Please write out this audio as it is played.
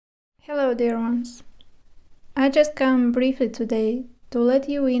Hello dear ones. I just come briefly today to let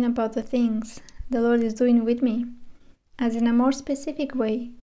you in about the things the Lord is doing with me, as in a more specific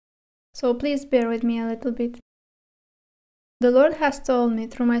way. So please bear with me a little bit. The Lord has told me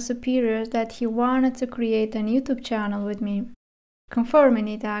through my superiors that He wanted to create an YouTube channel with me, confirming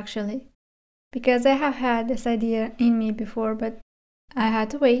it actually, because I have had this idea in me before, but I had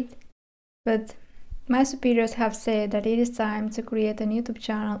to wait. But my superiors have said that it is time to create a YouTube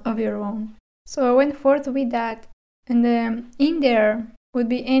channel of your own. So I went forth with that, and in there would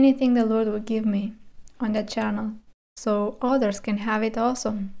be anything the Lord would give me on that channel, so others can have it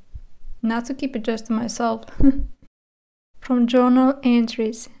also, not to keep it just to myself. From journal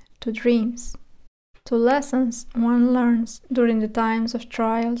entries to dreams, to lessons one learns during the times of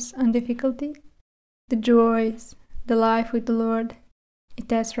trials and difficulty, the joys, the life with the Lord,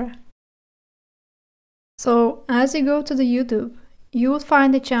 etc. So as you go to the YouTube, you will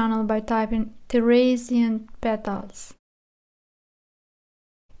find the channel by typing THERESIAN PETALS.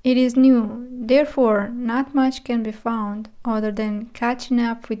 It is new, therefore not much can be found other than catching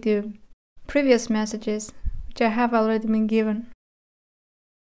up with the previous messages which I have already been given.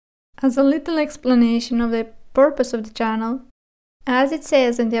 As a little explanation of the purpose of the channel, as it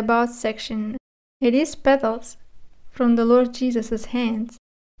says in the About section, it is petals from the Lord Jesus' hands,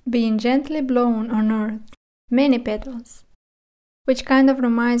 being gently blown on earth, many petals, which kind of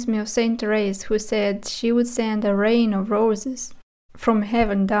reminds me of Saint Therese, who said she would send a rain of roses from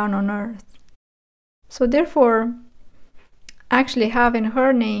heaven down on earth. So therefore, actually having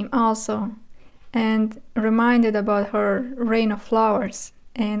her name also, and reminded about her rain of flowers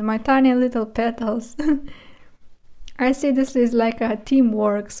and my tiny little petals, I see this is like a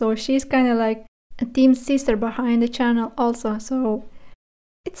teamwork, so she's kind of like a team sister behind the channel also, so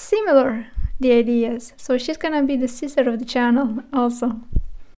it's similar, the ideas, so she's gonna be the sister of the channel also.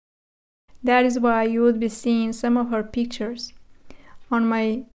 That is why you would be seeing some of her pictures on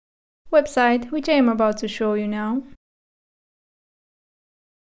my website, which I am about to show you now.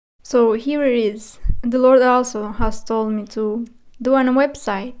 So here it is. The Lord also has told me to do a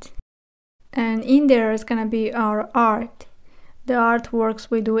website, and in there is gonna be our art, the artworks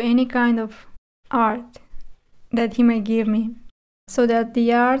we do, any kind of art that He may give me, so that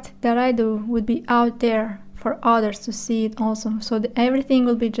the art that I do would be out there for others to see it also, so that everything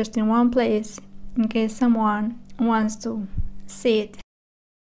will be just in one place in case someone wants to see it.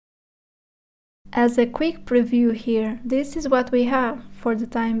 As a quick preview here, this is what we have for the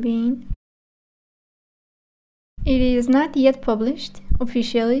time being. It is not yet published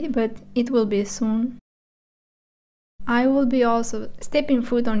officially, but it will be soon. I will be also stepping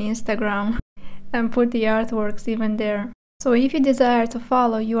foot on Instagram and put the artworks even there. So if you desire to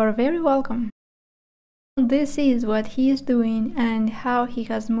follow, you are very welcome. This is what He is doing and how He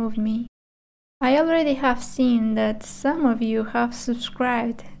has moved me. I already have seen that some of you have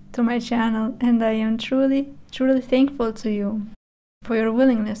subscribed to my channel, and I am truly thankful to you for your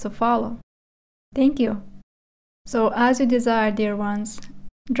willingness to follow. Thank you. So as you desire, dear ones,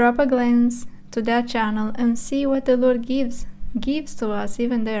 drop a glance to that channel and see what the Lord gives to us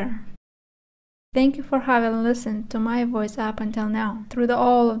even there. Thank you for having listened to my voice up until now, through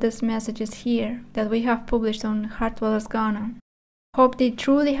all of these messages here that we have published on Heartdwellers Ghana. Hope they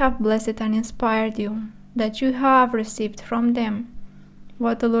truly have blessed and inspired you, that you have received from them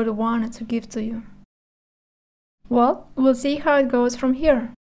what the Lord wanted to give to you. Well, we'll see how it goes from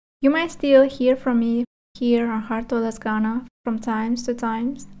here. You might still hear from me here on Heartdwellers Ghana from times to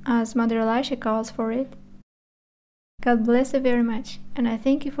times, as Mother Elisha calls for it. God bless you very much, and I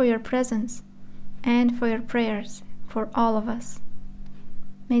thank you for your presence and for your prayers for all of us.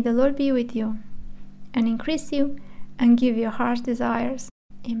 May the Lord be with you and increase you and give you heart's desires.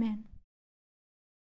 Amen.